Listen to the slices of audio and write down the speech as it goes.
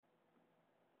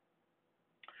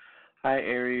Hi,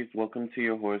 Aries. Welcome to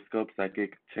your horoscope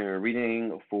psychic tarot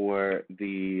reading for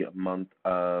the month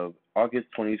of August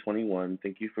 2021.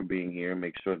 Thank you for being here.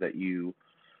 Make sure that you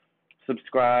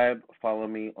subscribe, follow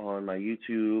me on my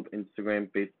YouTube, Instagram,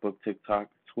 Facebook, TikTok,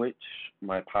 Twitch,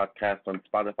 my podcast on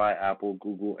Spotify, Apple,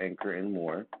 Google, Anchor, and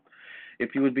more.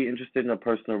 If you would be interested in a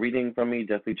personal reading from me,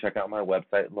 definitely check out my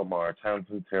website,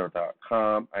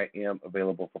 LamarTownsendTarot.com. I am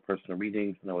available for personal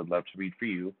readings, and I would love to read for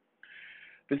you.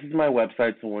 This is my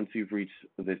website, so once you've reached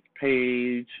this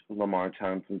page,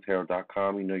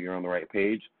 LamarTownsendTarot.com, you know you're on the right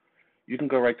page. You can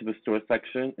go right to the store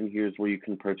section, and here's where you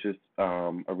can purchase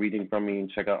a reading from me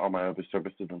and check out all my other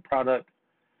services and products.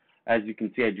 As you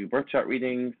can see, I do birth chart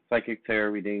readings, psychic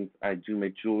tarot readings, I do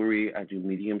make jewelry, I do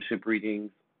mediumship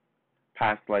readings,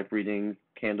 past life readings,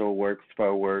 candle work,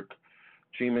 spell work,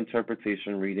 dream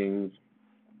interpretation readings.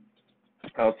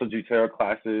 I also do tarot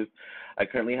classes. I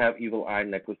currently have Evil Eye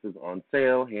necklaces on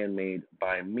sale, handmade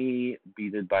by me,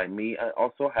 beaded by me. I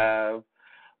also have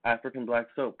African Black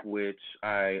soap, which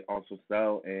I also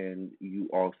sell, and you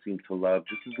all seem to love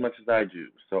just as much as I do.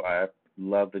 So I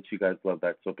love that you guys love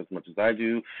that soap as much as I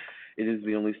do. It is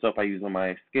the only soap I use on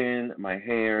my skin, my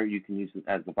hair. You can use it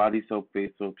as a body soap,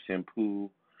 face soap,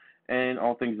 shampoo, and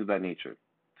all things of that nature.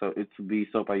 So it's the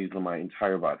soap I use on my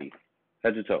entire body,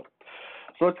 head to toe.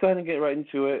 So let's go ahead and get right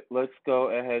into it. Let's go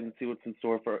ahead and see what's in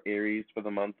store for Aries for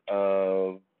the month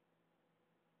of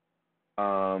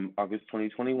August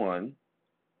 2021.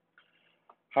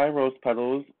 Hi, Rose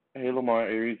Petals. Hey, Lamar,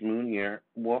 Aries Moon here.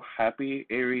 Well, happy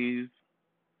Aries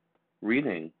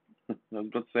reading. I was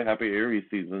about to say happy Aries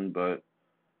season, but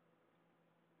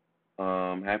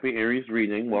happy Aries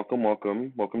reading. Welcome,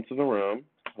 welcome. Welcome to the room.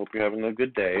 Hope you're having a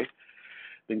good day.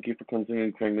 Thank you for cleansing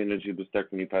and clearing the energy of the stack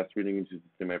when you pass reading in Jesus'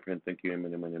 name. I pray and thank you.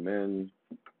 Amen, amen, amen.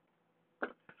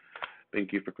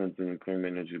 Thank you for cleansing and clearing the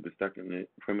energy of the stack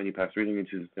from any past reading in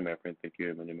Jesus' name. I pray and thank you.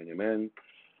 Amen, amen, amen.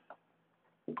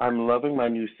 I'm loving my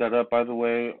new setup, by the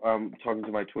way. I'm talking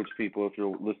to my Twitch people if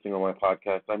you're listening on my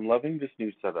podcast. I'm loving this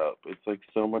new setup. It's like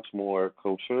so much more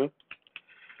kosher.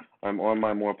 I'm on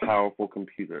my more powerful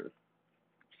computer.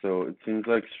 So it seems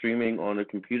like streaming on a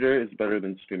computer is better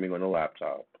than streaming on a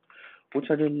laptop, which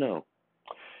I didn't know.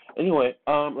 Anyway,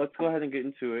 let's go ahead and get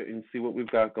into it and see what we've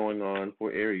got going on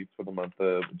for Aries for the month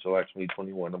of July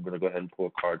 2021. I'm going to go ahead and pull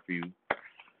a card for you.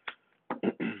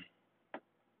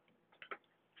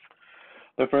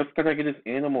 The first card I get is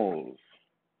animals.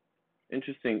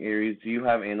 Interesting, Aries. Do you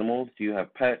have animals? Do you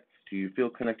have pets? Do you feel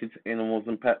connected to animals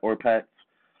and pets?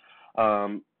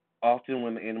 Often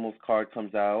when the animals card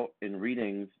comes out in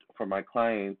readings for my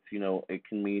clients, it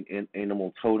can mean an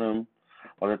animal totem.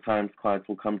 Other times clients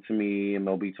will come to me and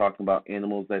they'll be talking about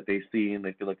animals that they see and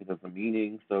they feel like it has a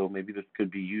meaning. So maybe this could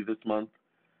be you this month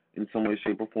in some way,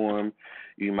 shape, or form.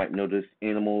 You might notice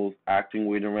animals acting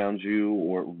weird around you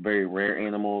or very rare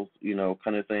animals,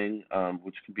 kind of thing,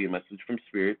 which could be a message from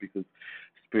Spirit because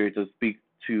Spirit does speak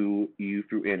to you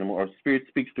through animal, or Spirit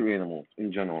speaks through animals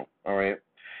in general, all right?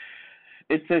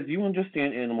 It says you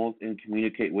understand animals and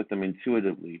communicate with them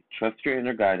intuitively. Trust your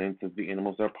inner guidance as the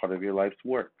animals are part of your life's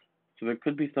work. So there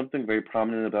could be something very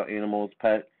prominent about animals,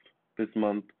 pets this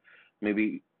month,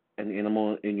 maybe an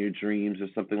animal in your dreams or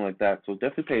something like that. So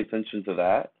definitely pay attention to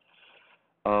that.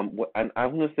 And I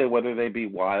want to say whether they be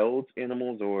wild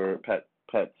animals or pets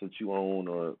that you own,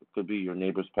 or it could be your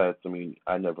neighbor's pets. I mean,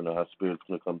 I never know how Spirit's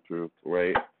going to come through,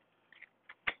 right?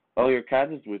 Oh, your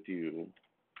cat is with you.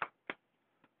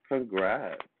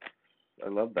 Congrats. I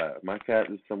love that. My cat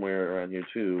is somewhere around here,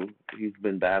 too. He's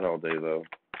been bad all day, though.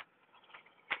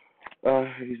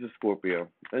 He's a Scorpio.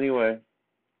 Anyway,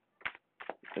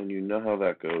 and you know how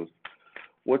that goes.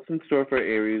 What's in store for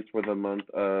Aries for the month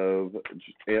of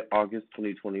August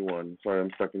 2021? Sorry,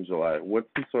 I'm stuck in July. What's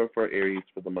in store for Aries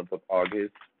for the month of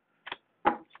August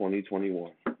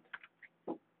 2021?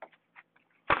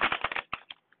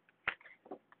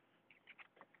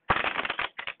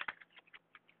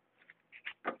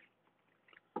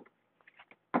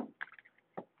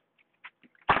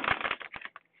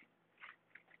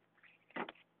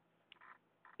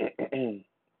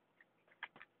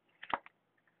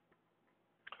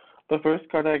 The first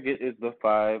card I get is the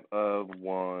Five of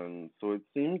Wands. So it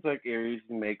seems like Aries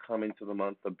may come into the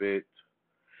month a bit,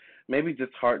 maybe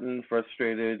disheartened,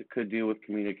 frustrated, could deal with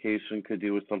communication, could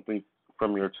deal with something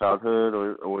from your childhood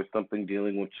or something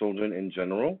dealing with children in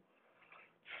general.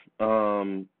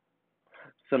 Um,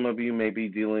 some of you may be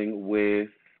dealing with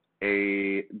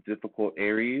a difficult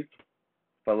Aries,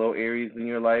 fellow Aries in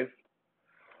your life,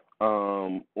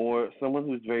 or someone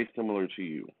who's very similar to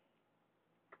you.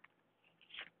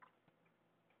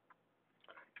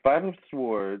 Five of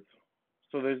Swords.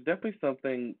 So there's definitely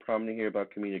something prominent here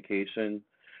about communication.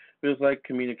 Feels like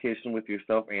communication with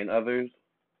yourself and others.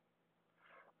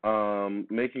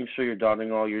 Making sure you're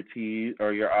dotting all your T's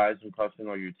or your I's and crossing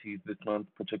all your T's this month,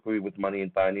 particularly with money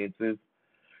and finances.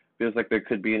 Feels like there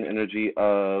could be an energy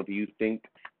of you think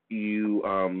you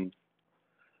kind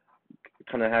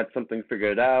of had something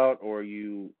figured out, or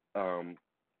you kind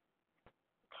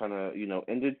of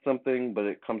ended something, but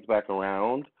it comes back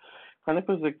around. Kind of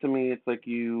feels like to me, it's like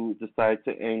you decide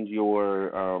to end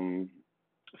your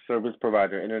service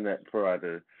provider, internet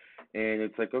provider. And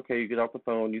it's like, okay, you get off the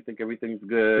phone, you think everything's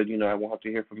good, I won't have to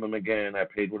hear from them again. I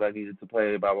paid what I needed to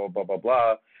pay, blah, blah, blah, blah,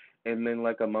 blah. And then,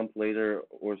 like, a month later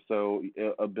or so,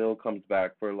 a bill comes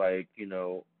back for, like,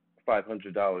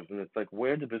 $500. And it's like,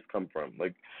 where did this come from?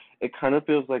 Like, it kind of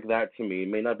feels like that to me. It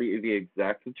may not be the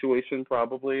exact situation,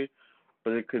 probably,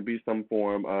 but it could be some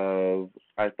form of,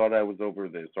 I thought I was over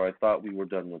this, or I thought we were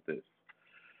done with this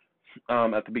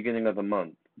at the beginning of the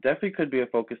month. Definitely could be a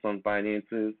focus on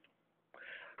finances.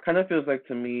 Kind of feels like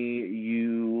to me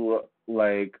you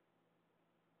like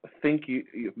think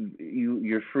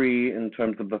you're free in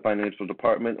terms of the financial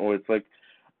department, or it's like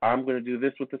I'm gonna do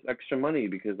this with this extra money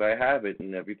because I have it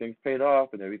and everything's paid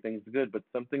off and everything's good, but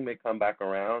something may come back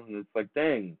around and it's like,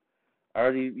 dang, I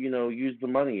already used the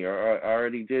money, or I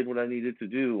already did what I needed to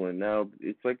do, and now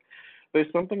it's like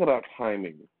there's something about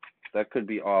timing that could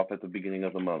be off at the beginning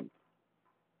of the month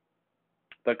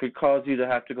that could cause you to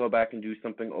have to go back and do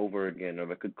something over again, or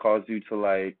that could cause you to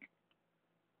like.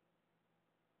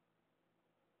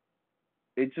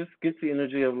 It just gets the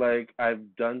energy of like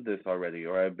I've done this already,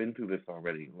 or I've been through this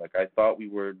already. Like I thought we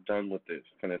were done with this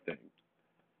kind of thing.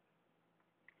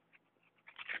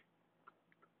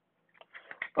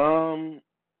 Um,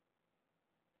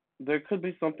 there could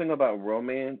be something about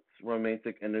romance,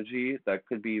 romantic energy that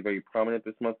could be very prominent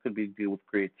this month. Could be deal with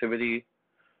creativity.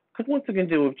 Could once again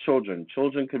deal with children.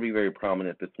 Children could be very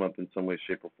prominent this month in some way,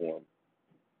 shape, or form.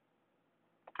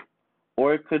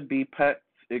 Or it could be pets.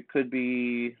 It could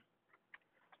be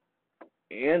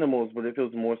animals, but it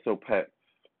feels more so pets.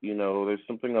 There's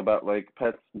something about like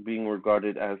pets being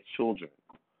regarded as children.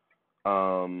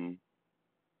 Um,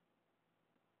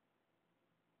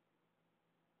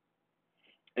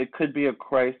 it could be a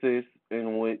crisis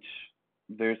in which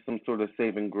there's some sort of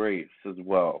saving grace as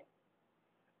well,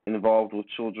 involved with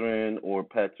children or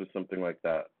pets or something like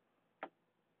that.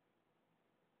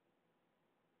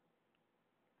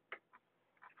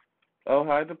 Oh,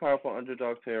 hi, the powerful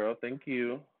underdog tarot. Thank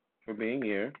you for being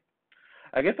here.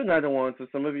 I guess another one. So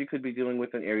some of you could be dealing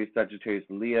with an Aries, Sagittarius,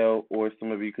 Leo, or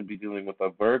some of you could be dealing with a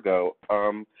Virgo.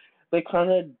 They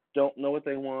kind of don't know what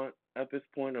they want at this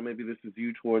point, or maybe this is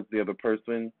you towards the other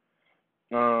person.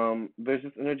 There's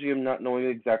this energy of not knowing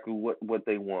exactly what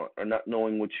they want, or not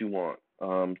knowing what you want.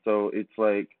 So it's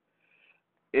like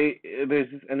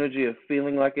there's this energy of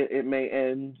feeling like it may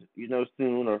end,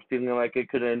 soon, or feeling like it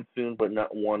could end soon, but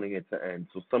not wanting it to end.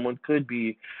 So someone could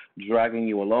be dragging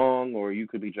you along, or you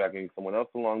could be dragging someone else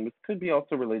along. This could be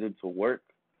also related to work.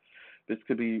 This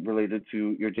could be related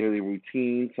to your daily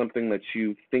routine, something that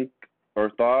you think or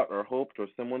thought or hoped or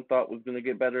someone thought was going to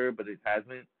get better, but it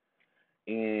hasn't.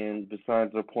 And the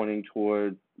signs are pointing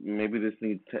towards maybe this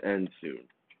needs to end soon.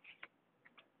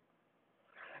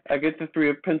 I get the Three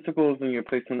of Pentacles in your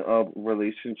placement of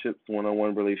relationships,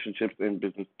 one-on-one relationships, and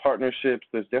business partnerships.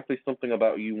 There's definitely something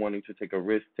about you wanting to take a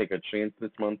risk, take a chance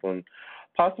this month on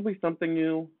possibly something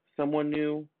new, someone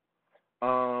new.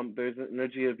 There's an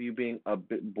energy of you being a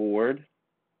bit bored.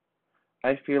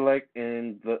 I feel like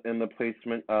in the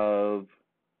placement of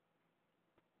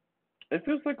it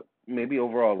feels like maybe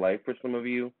overall life for some of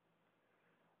you,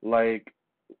 like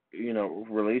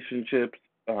relationships,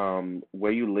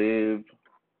 where you live,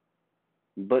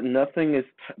 but nothing is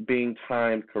being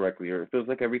timed correctly, or it feels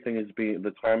like everything is being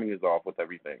the timing is off with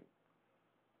everything.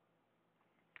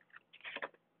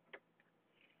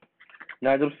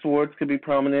 Knight of Swords could be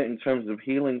prominent in terms of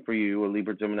healing for you, a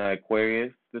Libra, Gemini,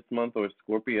 Aquarius this month, or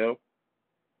Scorpio.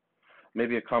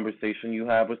 Maybe a conversation you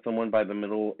have with someone by the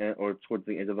middle or towards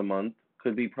the end of the month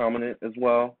could be prominent as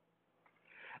well.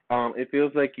 It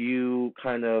feels like you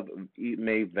kind of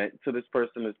may vent to this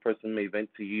person. This person may vent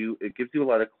to you. It gives you a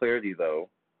lot of clarity, though.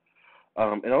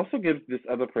 It also gives this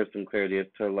other person clarity as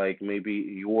to like maybe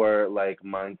your like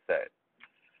mindset,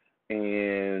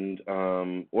 and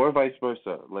or vice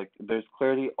versa. Like there's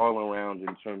clarity all around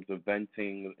in terms of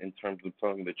venting, in terms of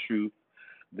telling the truth.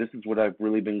 This is what I've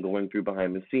really been going through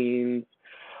behind the scenes.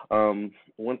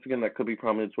 Once again, that could be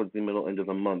prominent towards the middle end of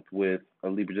the month with a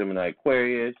Libra, Gemini,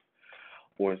 Aquarius,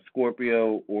 or a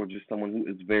Scorpio, or just someone who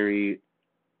is very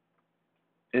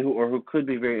or who could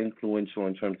be very influential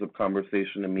in terms of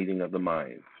conversation and meeting of the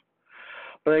minds.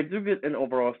 But I do get an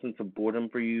overall sense of boredom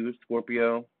for you,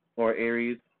 Scorpio or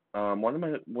Aries. Why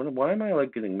am I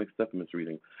like getting mixed up in this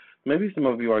reading? Maybe some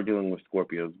of you are dealing with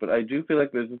Scorpios, but I do feel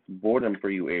like there's this boredom for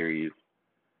you, Aries.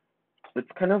 It's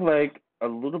kind of like a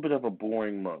little bit of a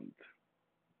boring month,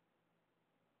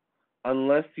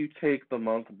 unless you take the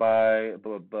month by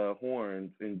the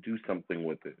horns and do something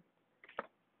with it.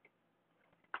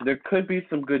 There could be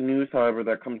some good news, however,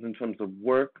 that comes in terms of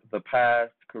work, the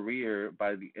past, career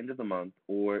by the end of the month,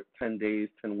 or 10 days,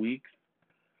 10 weeks.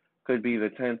 Could be the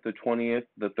 10th, the 20th,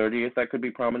 the 30th that could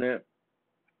be prominent.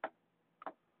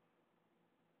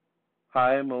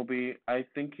 Hi, Moby. I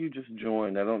think you just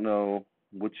joined. I don't know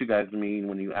what you guys mean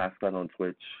when you ask that on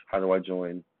Twitch. How do I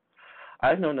join?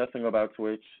 I know nothing about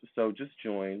Twitch, so just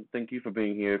join. Thank you for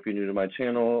being here. If you're new to my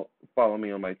channel, follow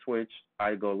me on my Twitch.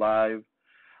 I go live.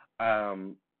 I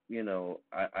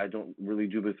don't really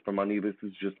do this for money. This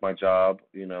is just my job,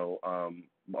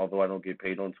 although I don't get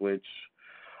paid on Twitch.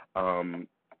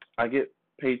 I get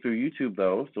paid through YouTube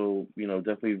though, so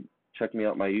definitely check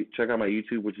out my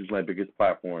YouTube, which is my biggest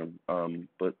platform.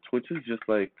 But Twitch is just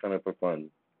like kind of for fun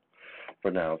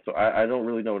for now. So I don't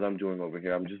really know what I'm doing over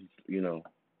here. I'm just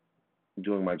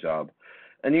doing my job.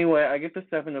 Anyway, I get the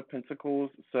Seven of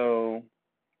Pentacles, so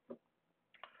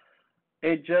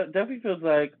it definitely feels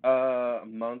like a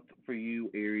month for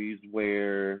you, Aries,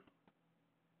 where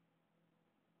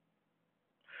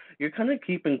you're kind of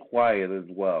keeping quiet as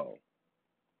well.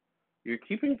 You're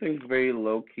keeping things very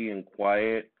low-key and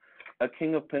quiet. A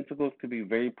King of Pentacles could be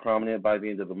very prominent by the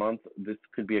end of the month. This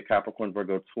could be a Capricorn,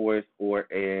 Virgo, Taurus, or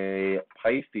a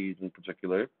Pisces in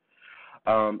particular.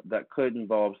 That could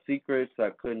involve secrets,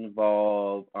 that could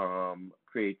involve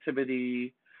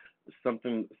creativity,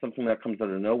 something that comes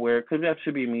out of nowhere. It could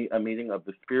actually be a meeting of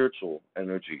the spiritual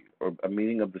energy or a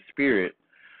meeting of the spirit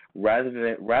rather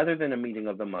than a meeting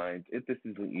of the mind, if this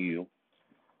isn't you.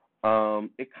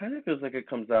 It kind of feels like it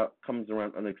comes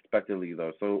around unexpectedly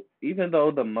though. So even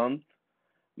though the month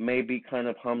may be kind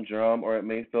of humdrum, or it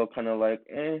may feel kind of like,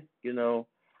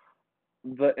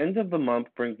 the end of the month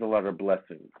brings a lot of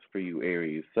blessings for you,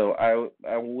 Aries. So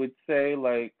I would say,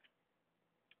 like,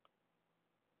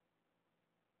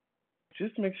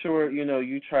 just make sure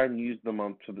you try and use this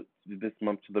month to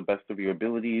the best of your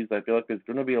abilities. I feel like there's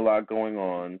going to be a lot going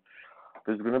on.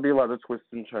 There's going to be a lot of twists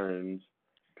and turns.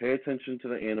 Pay attention to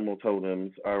the animal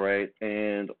totems, all right?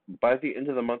 And by the end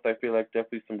of the month, I feel like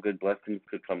definitely some good blessings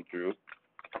could come through.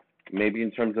 Maybe in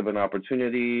terms of an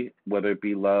opportunity, whether it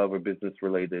be love or business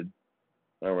related,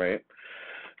 all right?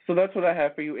 So that's what I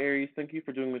have for you, Aries. Thank you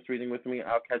for doing this reading with me.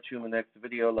 I'll catch you in the next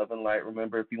video. Love and light.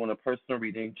 Remember, if you want a personal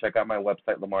reading, check out my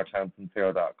website,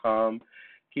 LamarTownsendTarot.com.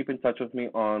 Keep in touch with me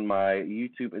on my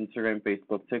YouTube, Instagram,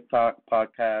 Facebook, TikTok,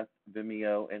 podcast,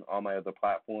 Vimeo, and all my other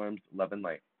platforms. Love and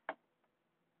light.